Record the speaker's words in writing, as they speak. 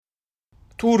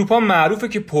تو اروپا معروفه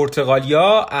که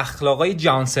پرتغالیا اخلاقای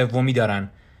جهان سومی دارن.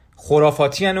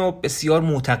 خرافاتیان و بسیار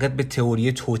معتقد به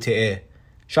تئوری توطئه.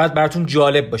 شاید براتون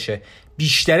جالب باشه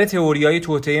بیشتر تئوریای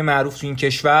توطئه معروف تو این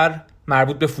کشور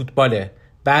مربوط به فوتباله.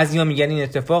 بعضیا میگن این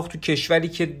اتفاق تو کشوری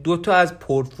که 2 از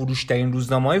پرفروش‌ترین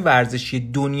روزنامه‌های ورزشی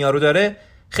دنیا رو داره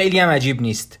خیلی هم عجیب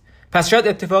نیست. پس شاید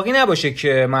اتفاقی نباشه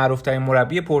که معروف‌ترین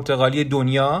مربی پرتغالی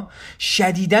دنیا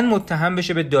شدیداً متهم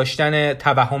بشه به داشتن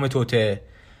توهم توطئه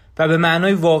و به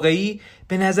معنای واقعی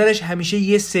به نظرش همیشه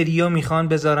یه سریا میخوان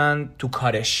بذارن تو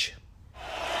کارش.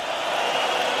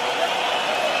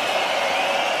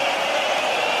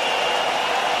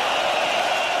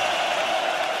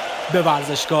 به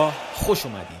ورزشگاه خوش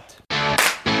اومدید.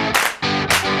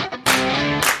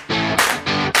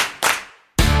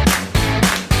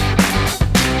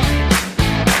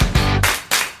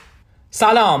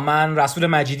 سلام، من رسول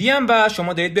مجیدی ام و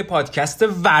شما دارید به پادکست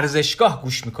ورزشگاه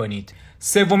گوش میکنید.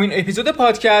 3مین اپیزود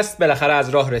پادکست بالاخره از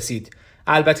راه رسید.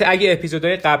 البته اگه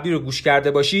اپیزودهای قبلی رو گوش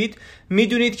کرده باشید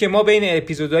میدونید که ما بین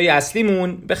اپیزودهای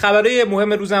اصلیمون به خبرهای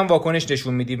مهم روزم واکنش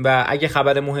نشون میدیم و اگه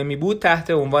خبر مهمی بود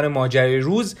تحت عنوان ماجرای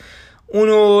روز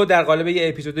اونو در قالب یه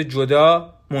اپیزود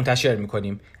جدا منتشر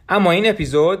میکنیم. اما این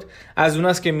اپیزود از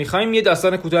اوناست که میخوایم یه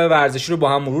داستان کوتاه ورزشی رو با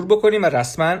هم مرور بکنیم و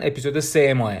رسما اپیزود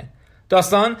 3 ماه.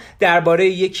 داستان درباره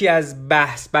یکی از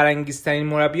بحث برانگیزترین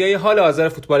مربیای حال حاضر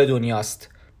فوتبال دنیاست،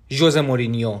 ژوزه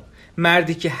مورینیو.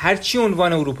 مردی که هرچی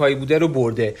عنوان اروپایی بوده رو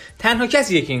برده، تنها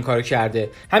کسیه که این کارو کرده.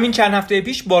 همین چند هفته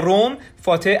پیش با روم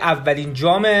فاتح اولین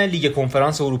جام لیگ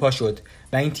کنفرانس اروپا شد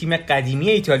و این تیم قدیمی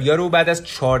ایتالیا رو بعد از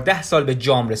 14 سال به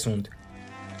جام رسوند.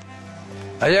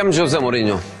 I am Jose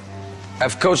Mourinho.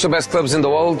 I've coached the best clubs in the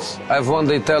world. I've won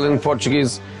the Italian,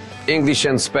 Portuguese, English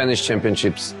and Spanish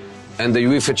championships and the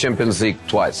UEFA Champions League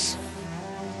twice.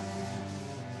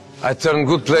 I turn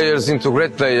good players into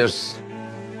great players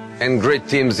and great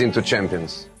teams into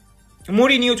champions.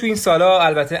 مورینیو تو این سالا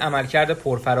البته عملکرد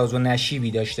پرفراز و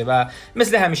نشیبی داشته و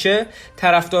مثل همیشه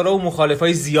طرفدارا و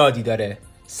مخالفای زیادی داره.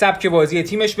 سبک بازی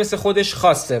تیمش مثل خودش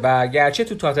خاصه و گرچه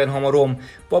تو تاتنهام و روم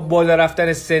با بالا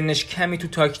رفتن سنش کمی تو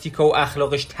تاکتیکا و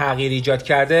اخلاقش تغییر ایجاد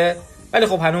کرده، ولی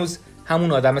خب هنوز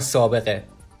همون آدم سابقه.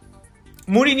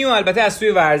 مورینیو البته از سوی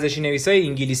ورزشی نویسای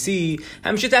انگلیسی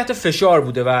همیشه تحت فشار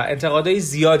بوده و انتقادهای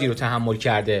زیادی رو تحمل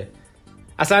کرده.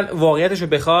 اصلا واقعیتش رو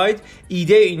بخواید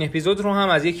ایده این اپیزود رو هم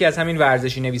از یکی از همین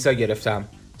ورزشی نویسا گرفتم.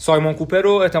 سایمون کوپر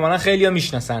رو احتمالاً خیلی‌ها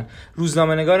میشناسن.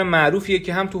 روزنامه‌نگار معروفیه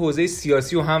که هم تو حوزه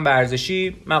سیاسی و هم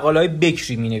ورزشی مقاله‌های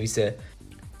بکری می‌نویسه.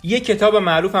 یه کتاب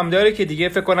معروف هم داره که دیگه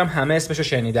فکر کنم همه اسمشو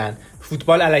شنیدن،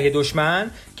 فوتبال علیه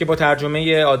دشمن، که با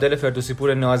ترجمه عادل فردوسی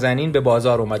پور نازنین به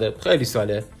بازار اومده. خیلی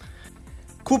ساله.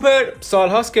 کوپر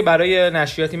سالهاست که برای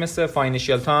نشریاتی مثل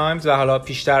فاینانشیال تایمز و حالا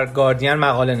پیشتر گاردین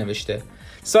مقاله نوشته.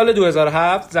 سال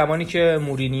 2007 زمانی که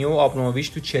مورینیو و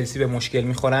آبراموویچ تو چلسی به مشکل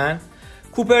میخورن،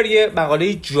 کوپر یه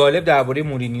مقاله جالب درباره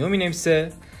مورینیو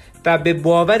مینویسه و به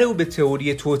باور او به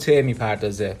تئوری توطئه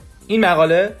میپردازه. این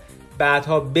مقاله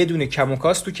بعدها بدون کم و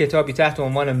کاست تو کتابی تحت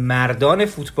عنوان مردان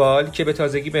فوتبال که به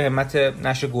تازگی به همت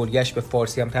نشر گلگشت به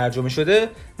فارسی هم ترجمه شده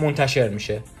منتشر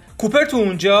میشه. کوپر تو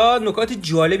اونجا نکات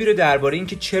جالبی رو درباره این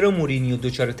که چرا مورینیو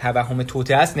دچار توهم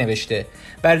توطئه است نوشته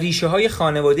و ریشه‌های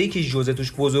خانواده‌ای که ژوزه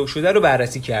توش بزرگ شده رو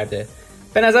بررسی کرده.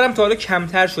 به نظرم تا حالا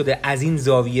کمتر شده از این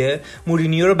زاویه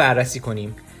مورینیو رو بررسی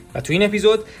کنیم و تو این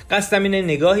اپیزود قصدم اینه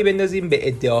نگاهی بندازیم به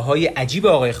ادعاهای عجیب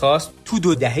آقای خاص تو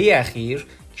 2 دهه اخیر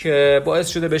که باعث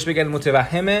شده بهش بگن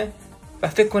متوهمه و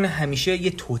فکر کنه همیشه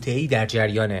یه توطئه‌ای در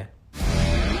جریانه.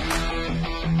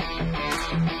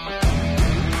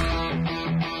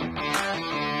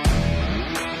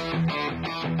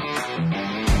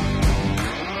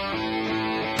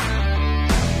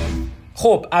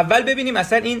 خب اول ببینیم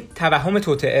اصلا این توهم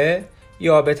توطئه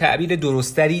یا به تعبیر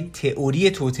درستری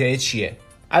تئوری توطئه چیه.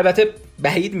 البته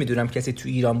بعید میدونم کسی تو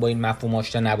ایران با این مفهوم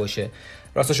آشنا نباشه.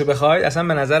 راستشو بخواید اصلا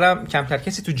به نظرم کمتر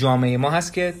کسی تو جامعه ما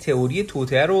هست که تئوری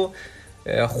توطئه رو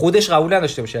خودش قبول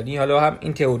نداشته باشه. یعنی حالا هم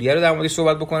این تئوری رو در موردش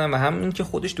صحبت بکنم و هم این که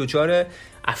خودش دوچار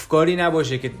افکاری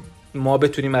نباشه که ما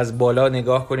بتونیم از بالا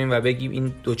نگاه کنیم و بگیم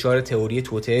این دوچار تئوری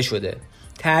توطئه شده.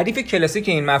 تعریف کلاسیک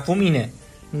این مفهوم اینه: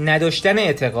 نداشتن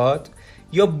اعتقاد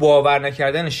یا باور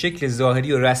نکردن شکل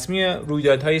ظاهری و رسمی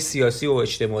رویدادهای سیاسی و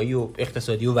اجتماعی و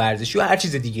اقتصادی و ورزشی و هر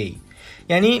چیز دیگه‌ای.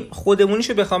 یعنی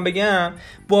خودمونیشو بخوام بگم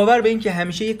باور به این که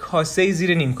همیشه یک کاسه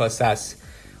زیر نیم کاسه است.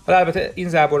 حالا البته این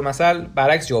ضرب المثل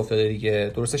برعکس جا افتاده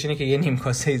دیگه، درستش اینه که یه نیم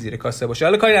کاسه زیر کاسه باشه.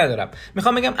 حالا کاری ندارم،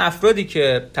 میخوام بگم افرادی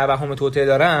که توهم توطئه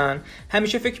دارن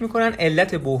همیشه فکر میکنن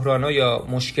علت بحران‌ها یا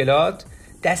مشکلات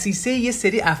دسیسه یه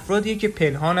سری افرادیه که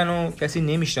پنهانن و کسی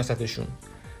نمیشناستشون.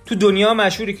 تو دنیا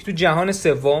مشهوره که تو جهان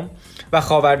سوم و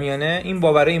خاورمیانه این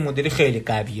باوره این مدلی خیلی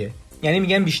قویه. یعنی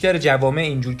میگن بیشتر جوامع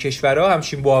اینجور کشورها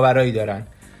همچین باورایی دارن.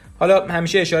 حالا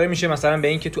همیشه اشاره میشه مثلا به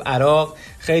این که تو عراق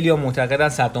خیلی‌ها معتقدن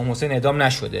صدام حسین اعدام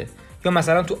نشده، یا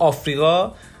مثلا تو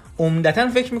آفریقا عمدتاً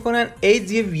فکر میکنن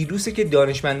ایدز یه ویروسه که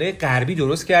دانشمندای غربی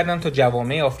درست کردن تا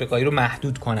جوامع آفریقایی رو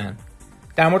محدود کنن.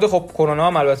 در مورد خب کرونا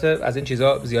هم البته از این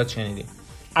چیزا زیاد شنیدیم.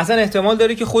 اصلا احتمال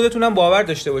داره که خودتون هم باور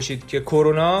داشته باشید که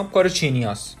کرونا کار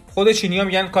چینیاست. خود چینی‌ها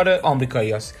میگن کار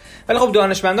آمریکاییاست. ولی خب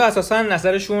دانشمندا اساساً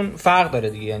نظرشون فرق داره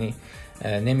دیگه، یعنی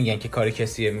نمیگن که کار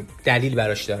کسیه، دلیل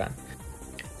براش دارن.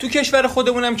 تو کشور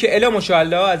خودمونم که الا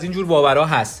ماشاءالله از اینجور باورها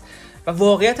هست و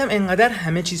واقعیت هم انقدر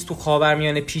همه چیز تو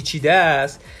خاورمیانه پیچیده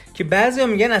است که بعضیا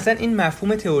میگن اصلا این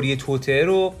مفهوم تئوری توطئه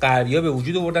رو غربی‌ها به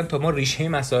وجود آوردن تا ما ریشه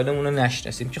مسائلمون رو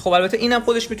نشناسیم، که خب البته اینم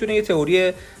خودش میتونه یه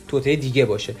تئوری توطئه دیگه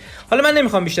باشه. حالا من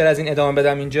نمیخوام بیشتر از این ادامه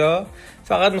بدم اینجا،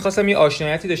 فقط میخواستم یه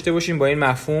آشناییتی داشته باشیم با این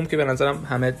مفهوم که به نظرم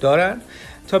همه دارن،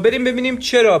 تا بریم ببینیم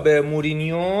چرا به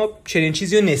مورینیو چنین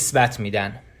چیزی رو نسبت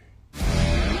میدن.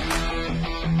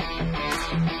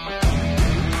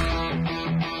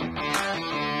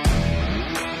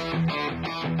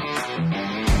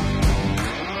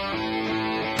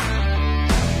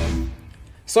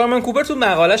 سایمون کوپر تو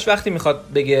مقالش وقتی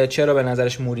میخواد بگه چرا به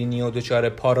نظرش مورینیو دچار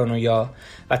پارانویا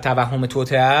و توهم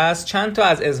توطئه است، چند تا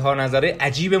از اظهار نظرهای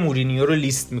عجیب مورینیو رو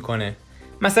لیست میکنه.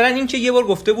 مثلا اینکه یه بار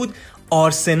گفته بود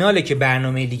آرسناله که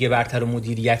برنامه لیگ برتر رو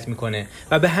مدیریت میکنه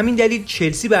و به همین دلیل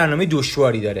چلسی برنامه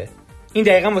دشواری داره. این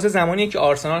دقیقاً واسه زمانیه که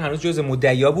آرسنال هنوز جزء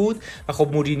مدعیا بود و خب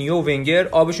مورینیو و ونگر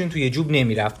آبشون توی جوب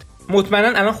نمیرفت.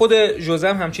 مطمئنا الان خود ژوزه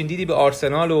هم همچین دیدی به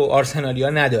آرسنال و آرسنالیا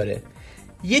نداره.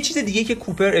 یه چیز دیگه که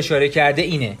کوپر اشاره کرده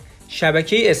اینه: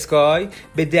 شبکه اسکای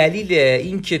به دلیل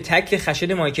اینکه تکل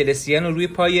خشن مایکل اسیان رو روی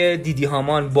پای دیدی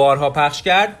هامان بارها پخش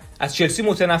کرد از چلسی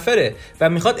متنفره و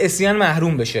میخواد اسیان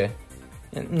محروم بشه.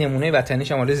 نمونه وطنی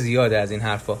شمال زیاده از این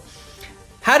حرفا.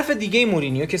 حرف دیگه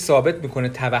مورینیو که ثابت میکنه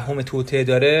توهم توطئه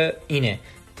داره اینه: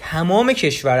 تمام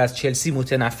کشور از چلسی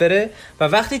متنفره و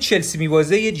وقتی چلسی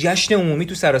میبازه یه جشن عمومی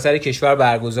تو سراسر کشور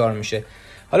برگزار میشه.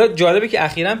 حالا جالبه که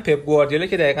اخیراً پپ گواردیولا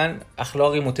که دقیقاً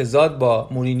اخلاقی متضاد با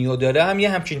مورینیو داره هم یه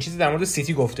همچین چیزی در مورد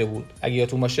سیتی گفته بود. اگه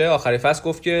یادتون باشه آخر فصل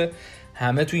گفت که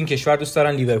همه تو این کشور دوست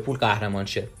دارن لیورپول قهرمان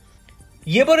شه.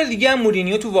 یه بار دیگه هم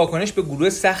مورینیو تو واکنش به گروه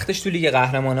سختش تو لیگ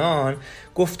قهرمانان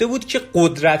گفته بود که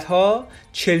قدرت‌ها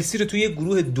چلسی رو توی یه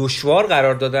گروه دشوار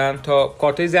قرار دادن تا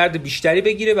کارتای زرد بیشتری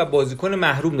بگیره و بازیکن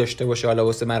محروم داشته باشه حالا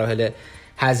واسه مراحل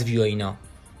حذفی و اینا.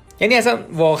 یعنی اصلا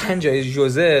واقعا جای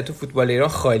ژوزه تو فوتبال ایران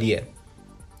خالیه.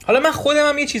 حالا من خودم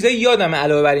هم یه چیزایی یادمه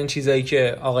علاوه بر این چیزایی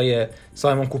که آقای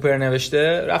سایمون کوپر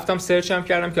نوشته، رفتم سرچ هم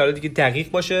کردم که حالا دیگه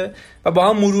دقیق باشه و با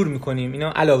هم مرور میکنیم.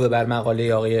 اینا علاوه بر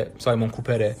مقاله آقای سایمون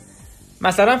کوپره.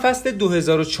 مثلا فصل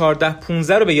 2014-15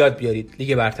 رو به یاد بیارید،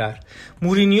 لیگ برتر.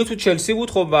 مورینیو تو چلسی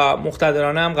بود خب و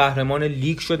مقتدرانه هم قهرمان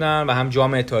لیگ شدن و هم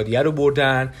جام اتحادیه رو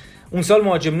بردن. اون سال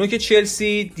مهاجم نوک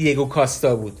چلسی دیگو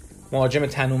کاستا بود، مهاجم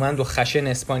تنومند و خشن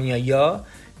اسپانیایی‌ها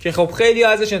که خب خیلی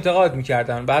ازش انتقاد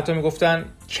میکردن و حتی میگفتن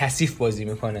کثیف بازی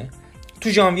میکنه. تو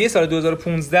ژانویه سال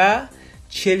 2015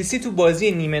 چلسی تو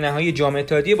بازی نیمه نهایی جام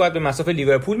اتحادیه باید به مسافه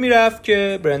لیورپول میرفت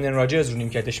که برندن راجرز رو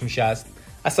نیمکتش میشست.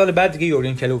 از سال بعد دیگه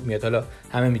یورگن کلوپ میاد، حالا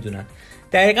همه میدونن.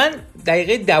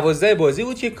 دقیقه 12 بازی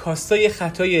بود که کاستا یه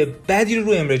خطای بدی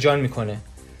رو امره جان میکنه.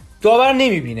 داور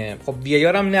نمیبینه، خب وی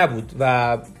آر هم نبود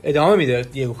و ادامه میده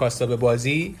دیگو کاستا به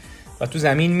بازی و تو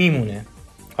زمین میمونه.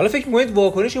 حالا فکر میکنید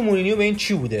واکنش مورینیو به این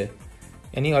چی بوده؟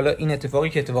 یعنی حالا این اتفاقی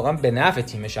که اتفاقا به نفع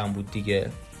تیمش هم بود دیگه.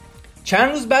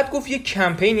 چند روز بعد گفت یک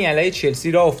کمپینی علیه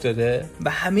چلسی راه افتاده و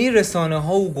همه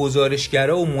رسانه‌ها و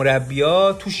گزارشگرا و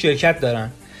مربی‌ها تو شرکت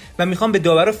دارن و میخوان به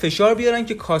داورا فشار بیارن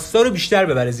که کاستا رو بیشتر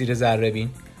ببره زیر ذره بین.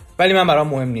 ولی من برام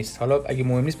مهم نیست. حالا اگه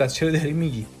مهم نیست پس چرا داری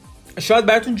میگی؟ شاید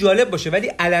براتون جالب باشه ولی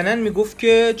علنا میگفت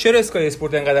که چرا اسکای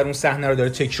اسپورت انقدر اون صحنه رو داره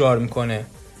تکرار میکنه.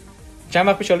 چند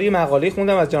وقت پیش یه مقاله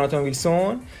خوندم از جاناتان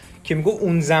ویلسون که میگه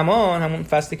اون زمان، همون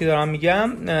فصلی که دارم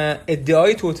میگم،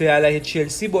 ادعای توطئه علیه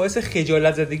چلسی باعث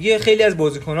خجالت زدگی خیلی از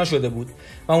بازیکن‌ها شده بود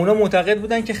و اونا معتقد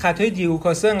بودن که خطای دیگو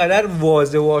کاستا انقدر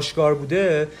واضح و آشکار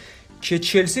بوده که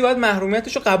چلسی باید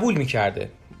محرومیتش رو قبول میکرده.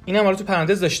 اینم حالا تو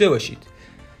پرانتز داشته باشید.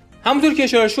 همونطور که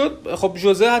اشاره شد خب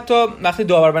ژوزه حتی وقتی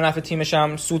داور به نفع تیمش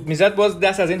هم سود میزد باز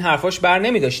دست از این حرفاش بر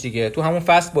نمی‌داشت دیگه. تو همون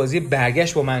فصل بازی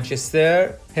برگشت با منچستر،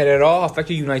 هررا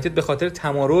هافبک یونایتد به خاطر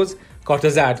تمارض کارت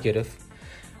زرد گرفت.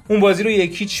 اون بازی رو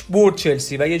 1-0 برد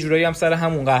چلسی و یه جورایی هم سر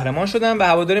همون قهرمان شدن و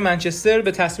هواداری منچستر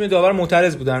به تصمیم داور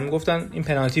معترض بودن، میگفتن این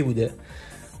پنالتی بوده.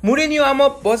 مورینیو اما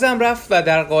بازم رفت و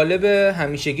در قالب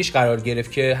همیشگیش قرار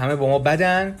گرفت که همه با ما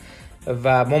بدن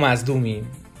و ما مظلومیم.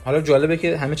 حالا جالبه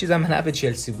که همه چیزم به نفع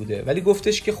چلسی بوده ولی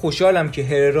گفتش که خوشحالم که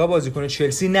هررا بازیکن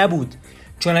چلسی نبود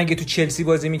چون اگه تو چلسی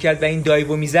بازی میکرد و این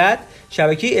دایو میزد،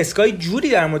 شبکه اسکای جوری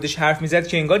در موردش حرف میزد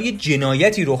که انگار یه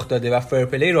جنایتی رخ داده و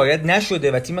فرپلی رعایت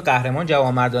نشده و تیم قهرمان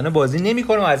جوانمردانه بازی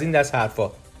نمیکنه و از این دست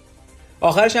حرفا.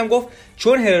 آخرش هم گفت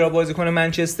چون هررا بازیکن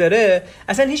منچستره،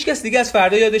 اصلا هیچ کس دیگه از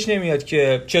فردا یادش نمیاد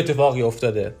که چه اتفاقی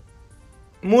افتاده.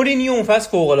 مورینیو اون فصل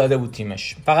فوق‌العاده بود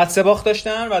تیمش. فقط 3 باخت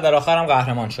داشتن و در آخر هم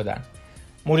قهرمان شدن.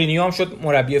 مورینیو هم شد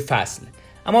مربی فصل.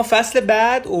 اما فصل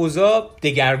بعد اوضاع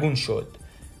دگرگون شد.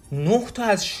 9 تا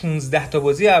از 16 تا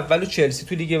بازی اول چلسی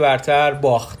تو لیگ برتر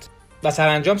باخت و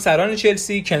سرانجام سران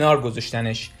چلسی کنار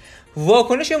گذاشتنش.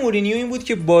 واکنش مورینیو این بود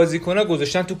که بازیکن‌ها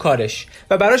گذاشتن تو کارش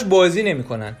و براش بازی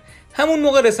نمی‌کنن. همون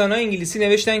موقع رسانه‌های انگلیسی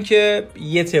نوشتن که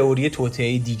یه تئوری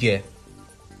توطئه‌ای دیگه.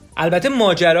 البته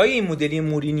ماجرای این مدلی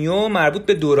مورینیو مربوط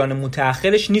به دوران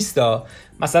متأخرش نیستا.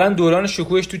 مثلا دوران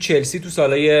شکوهش تو چلسی تو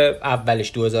سالهای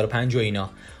اولش 2005 و اینا.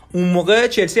 اون موقع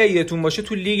چلسی اگه یادتون باشه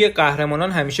تو لیگ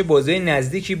قهرمانان همیشه بازی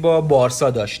نزدیکی با بارسا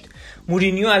داشت.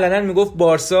 مورینیو علنا میگفت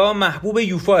بارسا محبوب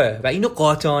یوفاه و اینو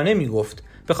قاطعانه میگفت.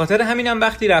 به خاطر همینم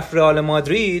وقتی رفت رئال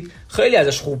مادرید خیلی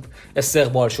ازش خوب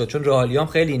استقبال شد، چون رئالیام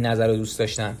خیلی این نظر رو دوست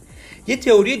داشتن. یه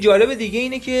تئوری جالب دیگه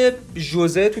اینه که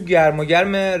ژوزه تو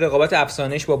گرم رقابت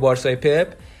افسانه‌اش با بارسای پپ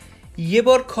یه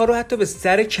بار کارو حتی به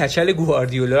سر کچل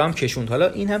گواردیولا هم کشوند. حالا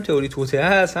این هم تئوری توطئه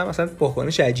هست، هم اصلا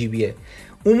واکنش عجیبیه.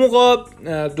 اون موقع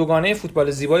دوگانه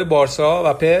فوتبال زیبای بارسا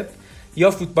و پپ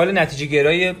یا فوتبال نتیجه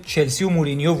گرای چلسی و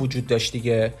مورینیو وجود داشت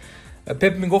دیگه.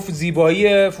 پپ میگفت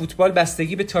زیبایی فوتبال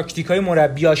بستگی به تاکتیکای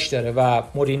مربیاش داره و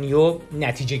مورینیو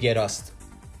نتیجه گراست.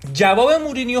 جواب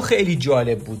مورینیو خیلی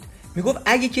جالب بود. میگفت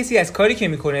اگه کسی از کاری که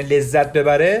میکنه لذت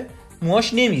ببره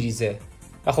موهاش نمیریزه.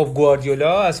 و خب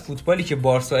گواردیولا از فوتبالی که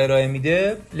بارسا ارائه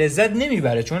میده لذت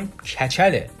نمیبره چون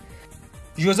کچله.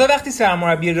 ژوزه وقتی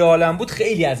سرمربی رئال بود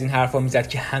خیلی از این حرفا میزد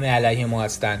که همه علیه ما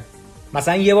هستن.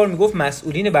 مثلا یه بار میگفت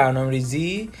مسئولین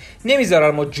برنامه‌ریزی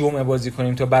نمیذارن ما جمعه بازی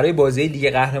کنیم تا برای بازی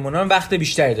لیگ قهرمانان وقت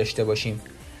بیشتری داشته باشیم.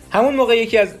 همون موقع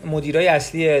یکی از مدیرای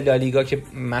اصلی لالیگا که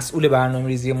مسئول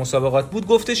برنامه‌ریزی مسابقات بود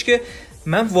گفتش که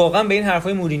من واقعا به این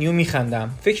حرفای مورینیو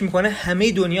میخندم. فکر میکنه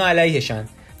همه دنیا علیهشن.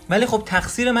 ولی خب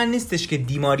تقصیر من نیستش که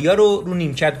دیماریا رو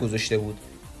نیمکت گذاشته بود.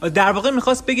 در واقع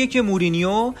میخواست بگه که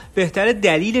مورینیو بهتره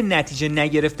دلیل نتیجه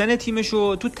نگرفتن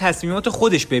تیمشو تو تصمیمات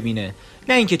خودش ببینه،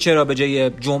 نه اینکه چرا به جای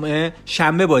جمعه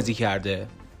شنبه بازی کرده.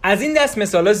 از این دست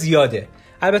مثالا زیاده.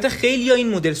 البته خیلی‌ها این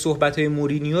مدل صحبت‌های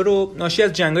مورینیو رو ناشی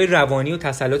از جنگ‌های روانی و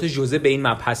تسلط ژوزه به این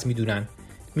مبحث میدونن.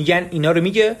 میگن اینا رو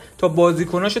میگه تا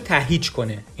بازیکناشو تهییج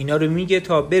کنه، اینا رو میگه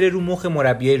تا بره رو مخ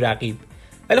مربیای رقیب.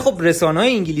 ولی خب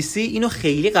رسانه‌های انگلیسی اینو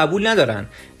خیلی قبول ندارن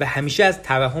و همیشه از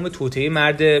توهم توطئه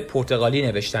مرد پرتغالی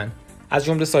نوشتن، از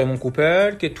جمله سایمون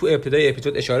کوپر که تو ابتدای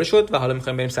اپیزود اشاره شد. و حالا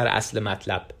می‌خوایم بریم سر اصل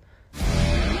مطلب.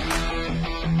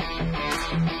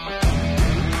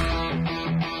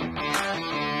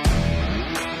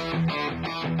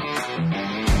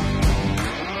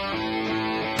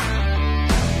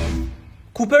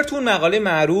 کوپر تو مقاله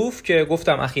معروف که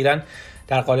گفتم اخیراً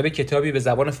در قالب کتابی به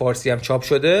زبان فارسی هم چاپ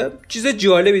شده، چیز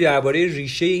جالبی درباره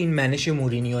ریشه این منش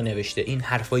مورینیو نوشته، این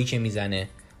حرفایی که میزنه.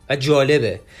 و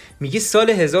جالبه، میگه سال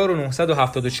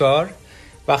 1974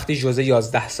 وقتی ژوزه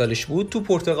 11 سالش بود تو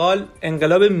پرتغال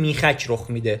انقلاب میخک رخ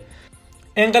میده.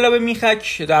 انقلاب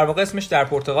میخک در واقع اسمش در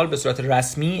پرتغال به صورت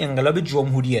رسمی انقلاب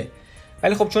جمهوریه،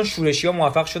 ولی خب چون شورشی‌ها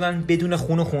موفق شدن بدون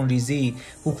خون و خونریزی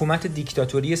حکومت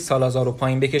دیکتاتوری سالازار رو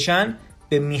پایین بکشن،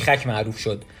 به میخک معروف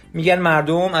شد. میگن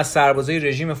مردم از سربازای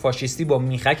رژیم فاشیستی با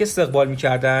میخک استقبال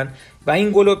میکردن و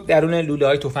این گلو درون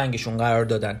لوله‌های تفنگشون قرار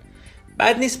دادن.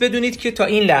 بعد نیست بدونید که تا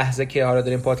این لحظه که حالا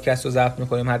داریم پادکست رو ضبط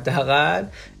میکنیم حداقل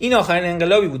این آخرین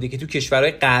انقلابی بوده که تو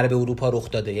کشورهای غرب اروپا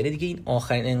رخ داده. یعنی دیگه این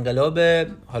آخرین انقلاب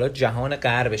حالا جهان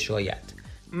غرب شاید.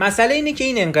 مسئله اینه که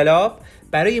این انقلاب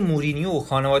برای مورینیو و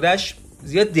خانواده‌اش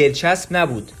زیاد دلچسب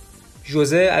نبود.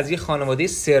 ژوزه از یه خانواده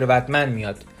ثروتمند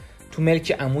میاد. تو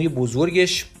ملک عموی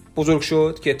بزرگش بزرگ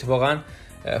شد که اتفاقاً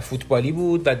فوتبالی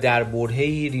بود و در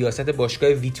برهه‌ای ریاست باشگاه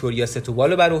ویتوریا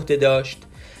ستوبال رو بر عهده داشت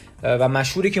و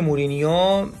مشهوره که مورینیو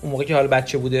اون موقع که حالا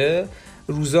بچه بوده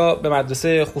روزا به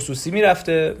مدرسه خصوصی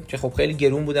میرفته که خب خیلی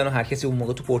گرون بودن و هر کسی اون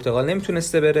موقع تو پرتغال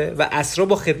نمیتونسته بره و عصرا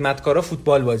با خدمتکارا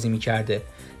فوتبال بازی میکرده.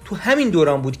 تو همین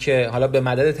دوران بود که حالا به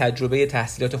مدد تجربه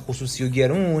تحصیلات خصوصی و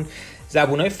گرون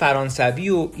زبونهای فرانسوی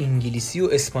و انگلیسی و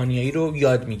اسپانیایی رو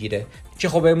یاد میگیره که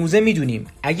خب امروزه میدونیم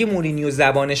اگه مورینیو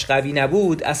زبانش قوی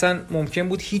نبود اصلا ممکن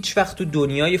بود هیچ وقت تو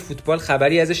دنیای فوتبال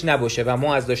خبری ازش نباشه و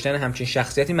ما از داشتن همچین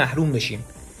شخصیتی محروم بشیم،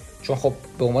 چون خب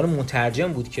به عنوان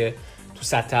مترجم بود که تو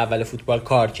سطح اول فوتبال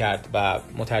کار کرد و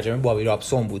مترجم بابی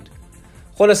رابسون بود.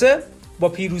 خلاصه با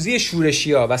پیروزی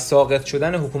شورشی‌ها و ساقط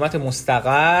شدن حکومت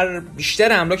مستقر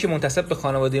بیشتر املاک منتسب به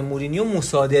خانواده مورینیو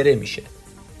مصادره میشه.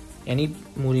 یعنی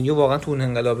مورینیو واقعا تو اون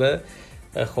انقلابه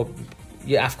خب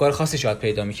یه افکار خاصی شاید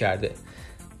پیدا می‌کرده.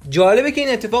 جالبه که این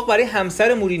اتفاق برای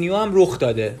همسر مورینیو هم رخ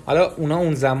داده. حالا اونا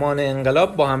اون زمان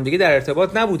انقلاب با همدیگه در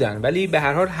ارتباط نبودن، ولی به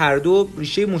هر حال هر دو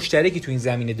ریشه مشترکی تو این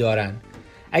زمینه دارن.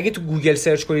 اگه تو گوگل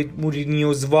سرچ کنید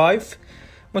مورینیوز وایف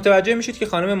متوجه میشید که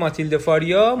خانم ماتیلد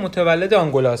فاریا متولد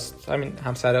آنگولاست، همین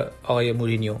همسر آقای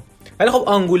مورینیو. ولی خب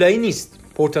آنگولایی نیست،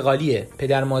 پرتغالیه.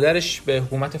 پدر مادرش به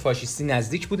حکومت فاشیستی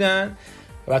نزدیک بودن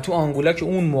و تو آنگولا که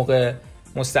اون موقع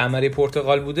مستعمره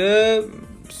پرتغال بوده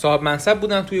صاحب منصب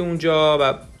بودن توی اونجا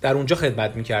و در اونجا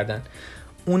خدمت میکردن.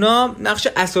 اونا نقش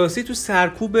اساسی تو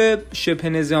سرکوب شبه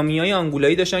نظامیای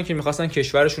آنگولایی داشتن که میخواستن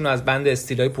کشورشون رو از بند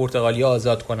استیلای پرتغالی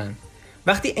آزاد کنن.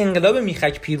 وقتی انقلاب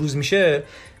میخک پیروز میشه،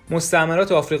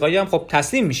 مستعمرات آفریقایی هم خب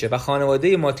تسلیم میشه و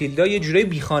خانواده ماتیلدا یه جورایی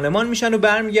بی خانمان میشن و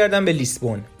برمیگردن به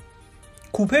لیسبون.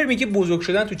 کوپر میگه بزرگ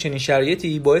شدن تو چنین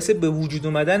شرایطی باعث به وجود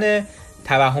اومدن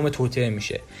توهم توطئه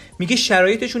میشه. میگه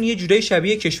شرایطشون یه جورایی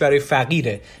شبیه کشورهای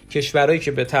فقیره، کشورهایی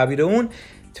که به تعبیر اون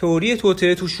تئوری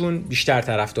توطئه توشون بیشتر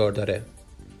طرفدار داره.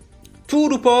 تو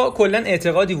اروپا کلا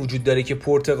اعتقادی وجود داره که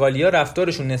پرتغالیا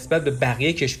رفتارشون نسبت به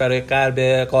بقیه کشورهای غرب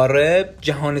قاره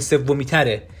جهان سومی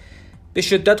تره. به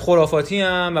شدت خرافاتی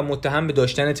هم و متهم به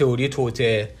داشتن تئوری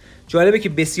توطئه. جالبه که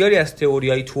بسیاری از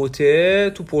تئوریای توطئه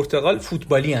تو پرتغال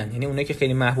فوتبالی هن. یعنی اونایی که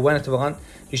خیلی محبوبن اتفاقا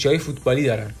ریشه‌های فوتبالی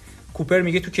دارن. کوپر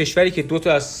میگه تو کشوری که 2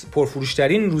 از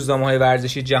پرفروشترین روزنامه‌های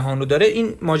ورزشی جهان رو داره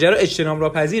این ماجرا اجتناب را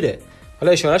پذیره.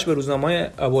 حالا اشارهش به روزنامه‌های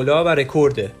ابولا و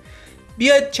رکورده.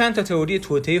 بیاید چند تا تئوری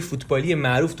توطئه فوتبالی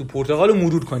معروف تو پرتغال رو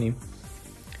مرور کنیم.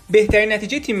 بهترین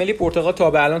نتیجه تیم ملی پرتغال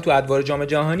تا به الان تو ادوار جام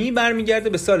جهانی برمیگرده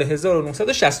به سال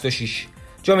 1966.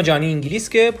 جام جهانی انگلیس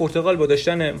که پرتغال با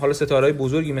داشتن حالا ستاره‌های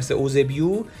بزرگی مثل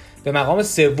اوزبیو به مقام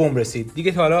سوم رسید.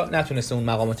 دیگه تا حالا نتونسته اون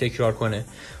مقامو تکرار کنه.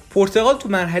 پرتغال تو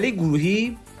مرحله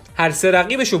گروهی هر 3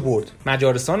 رقیبش رو برد: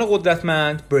 مجارستان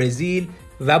قدرتمند، برزیل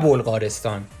و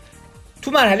بلغارستان.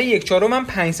 تو مرحله 1/4 هم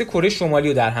 5 کره شمالی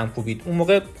رو در هم کوبید. اون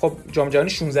موقع خب جام جهانی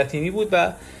 16 تیمی بود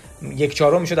و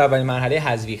 1/4 میشد اولین مرحله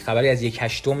حذفی، خبری از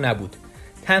 1/8 نبود.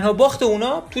 تنها باخت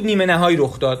اونا تو نیمه نهایی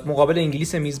رخ داد مقابل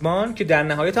انگلیس میزبان که در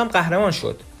نهایت هم قهرمان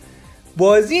شد.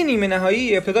 بازی نیمه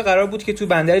نهایی ابتدا قرار بود که تو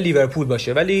بندر لیورپول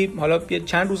باشه، ولی حالا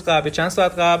چند روز قبل، چند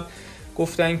ساعت قبل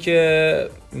گفتن که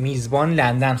میزبان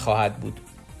لندن خواهد بود.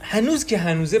 هنوز که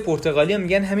هنوزه پرتغالی هم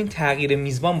میگن همین تغییر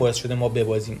میزبان باعث شده ما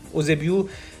ببازیم. اوزبیو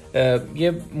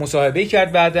یه مصاحبه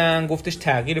کرد بعدن گفتش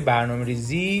تغییر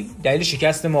برنامه‌ریزی دلیل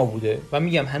شکست ما بوده و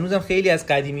میگم هنوزم خیلی از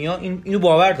قدیمی‌ها اینو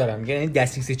باور دارن، میگن یعنی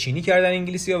دستیس چینی کردن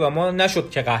انگلیسی‌ها و ما نشد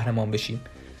که قهرمان بشیم.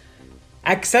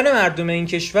 اکثر مردم این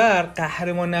کشور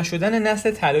قهرمان نشدن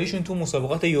نسل طلاییشون تو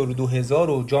مسابقات یورو 2000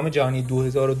 و جام جهانی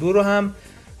 2002 رو هم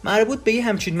مربوط به یه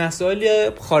همچین مسائل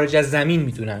خارج از زمین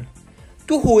میدونن.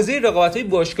 تو حوزه رقابت‌های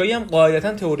باشگاهی هم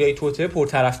قاعدتاً تئوریای توطئه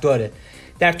پرطرفداره.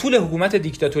 در طول حکومت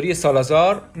دیکتاتوری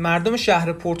سالازار مردم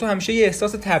شهر پورتو همیشه یه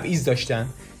احساس تبعیض داشتن.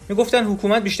 میگفتن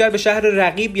حکومت بیشتر به شهر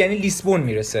رقیب یعنی لیسبون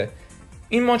میرسه.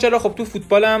 این ماجرا خب تو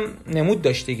فوتبال هم نمود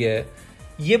داشت دیگه.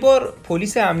 یه بار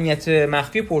پلیس امنیت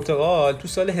مخفی پرتغال تو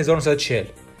سال 1940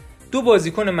 2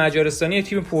 بازیکن مجارستانی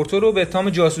تیم پورتو رو به اتهام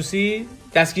جاسوسی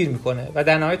دستگیر میکنه و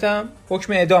در نهایت هم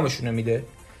حکم اعدامشون رو میده.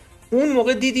 اون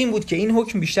موقع دیدیم بود که این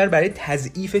حکم بیشتر برای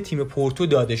تضعیف تیم پورتو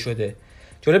داده شده.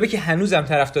 جالبه که هنوزم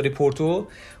طرفدار پورتو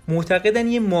معتقدن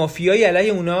یه مافیایی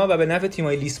علیه اونا و به نفع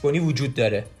تیمای لیسبونی وجود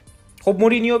داره. خب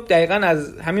مورینیو دقیقاً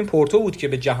از همین پورتو بود که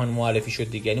به جهان معرفی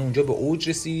شد دیگه، یعنی اونجا به اوج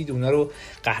رسید، اونا رو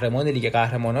قهرمان لیگ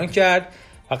قهرمانان کرد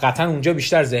و قطعاً اونجا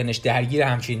بیشتر ذهنش درگیر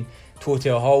همچین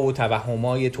توطئه‌ها و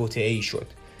توهمای توطئه‌ای شد.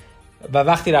 و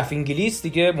وقتی رفت انگلیس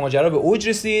دیگه ماجرا به اوج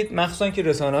رسید، مخصوصا که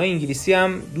رسانه‌های انگلیسی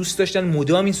هم دوست داشتن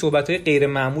مدام این صحبت‌های غیر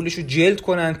معمولش رو جلد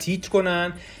کنن، تیتر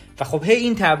کنن و خب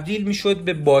این تبدیل میشد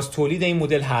به باز تولید این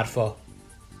مدل حرفا.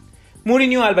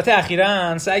 مورینیو البته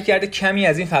اخیراً سعی کرده کمی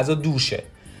از این فضا دور شه،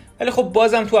 ولی خب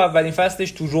بازم تو اولین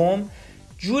فصلش تو روم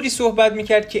جوری صحبت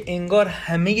میکرد که انگار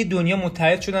همه دنیا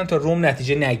متحد شدن تا روم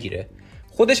نتیجه نگیره.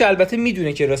 خودش البته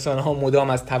میدونه که رسانه‌ها مدام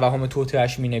از توهم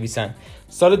توطئه‌اش مینویسن.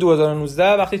 سال 2019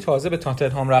 وقتی تازه به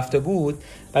تاتنهام رفته بود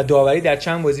و داوری در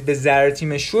چند بازی به ضرر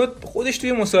تیمش شد، خودش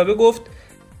توی مصاحبه گفت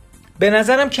به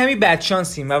نظرم کمی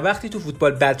بدشانسیم و وقتی تو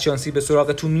فوتبال بدشانسی به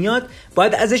سراغتون میاد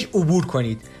باید ازش عبور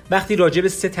کنید. وقتی راجع به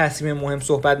 3 تصمیم مهم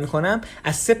صحبت میکنم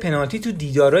از 3 پنالتی تو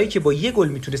دیدارایی که با 1 گل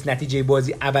میتونست نتیجه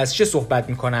بازی عوض شه صحبت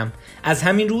میکنم. از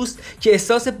همین روست که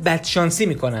احساس بدشانسی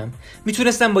میکنم.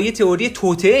 میتونستم با یه تئوری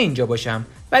توطئه اینجا باشم،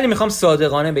 ولی میخوام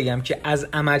صادقانه بگم که از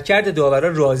عملکرد داورا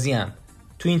راضیم.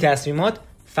 تو این تصمیمات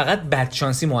فقط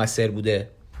بدشانسی موثر بوده.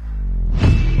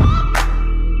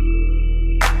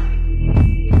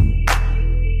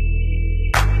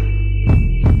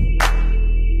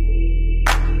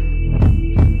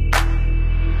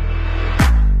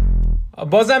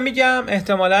 بازم میگم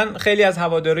احتمالاً خیلی از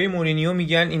هوادارهای مورینیو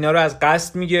میگن اینا رو از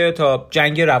قصد میگه تا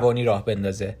جنگ روانی راه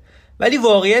بندازه، ولی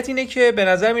واقعیت اینه که به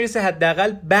نظر میرسه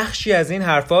حداقل بخشی از این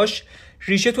حرفاش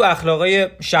ریشه تو اخلاقای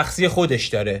شخصی خودش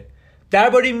داره.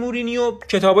 درباره مورینیو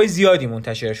کتابای زیادی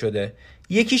منتشر شده.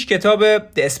 یکیش کتاب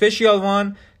The Special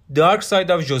One Dark Side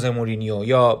of Jose Mourinho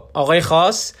یا آقای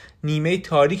خاص نیمه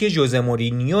تاریک ژوزه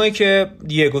مورینیوه که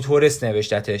دیگو تورس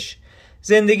نوشتتش.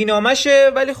 زندگی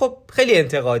نامشه ولی خب خیلی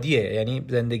انتقادیه، یعنی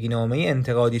زندگی نامه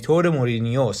انتقادی طور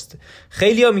مورینیوست.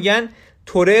 خیلی‌ها میگن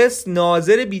تورس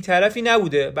ناظر بی‌طرفی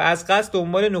نبوده و از قصد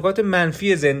دنبال نکات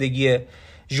منفی زندگی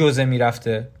ژوزه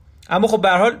میرفته. اما خب به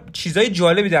هر حال چیزای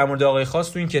جالبی در مورد آقای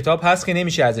خاص تو این کتاب هست که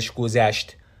نمیشه ازش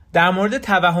گذشت. در مورد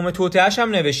توهم توطئه‌اش هم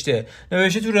نوشته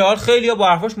تو رئال خیلی‌ها با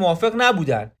حرفاش موافق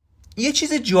نبودن. یه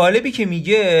چیز جالبی که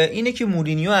میگه اینه که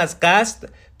مورینیو از قصد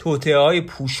توطئه‌های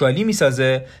پوشالی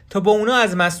میسازه تا با اونا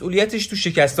از مسئولیتش تو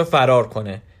شکستا فرار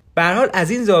کنه. به هر حال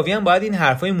از این زاویه هم باید این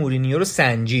حرفای مورینیو رو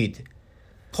سنجید.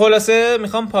 خلاصه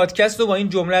میخوام پادکست رو با این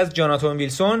جمله از جاناتان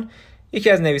ویلسون، یکی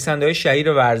از نویسنده‌های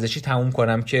شهیر ورزشی، تموم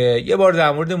کنم که یه بار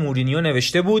در مورد مورینیو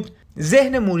نوشته بود: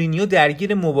 ذهن مورینیو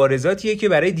درگیر مبارزاتیه که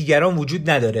برای دیگران وجود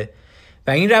نداره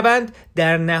و این روند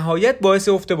در نهایت باعث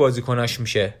افت بازیکناش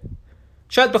میشه.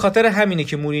 شاید به خاطر همینه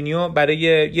که مورینیو برای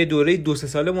یه دوره 2-3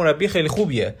 ساله مربی خیلی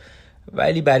خوبیه،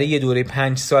 ولی برای یه دوره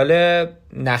 5 ساله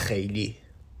نه خیلی.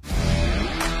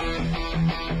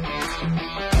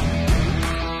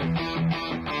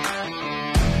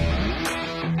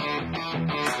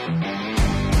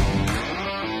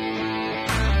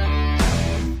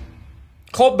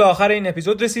 خب به آخر این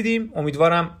اپیزود رسیدیم.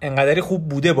 امیدوارم انقدری خوب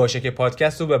بوده باشه که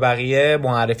پادکست رو به بقیه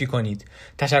معرفی کنید.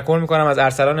 تشکر میکنم از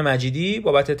ارسلان مجیدی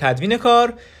بابت تدوین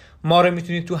کار. ما رو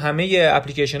میتونید تو همه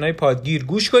اپلیکیشن های پادگیر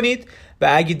گوش کنید و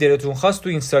اگه دلتون خواست تو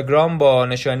اینستاگرام با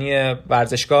نشانی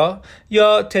ورزشگاه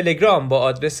یا تلگرام با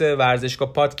آدرس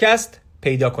ورزشگاه پادکست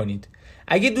پیدا کنید.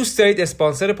 اگه دوست دارید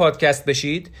اسپانسر پادکست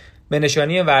بشید به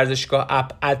نشانی ورزشگاه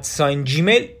اپ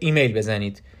 @gmail ایمیل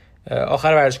بزنید. آخر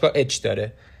ورزشگاه اچ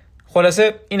داره.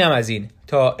 خلاصه اینم از این.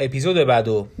 تا اپیزود بعد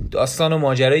و داستان و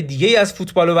ماجرای دیگه از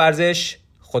فوتبال و ورزش.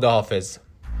 خداحافظ.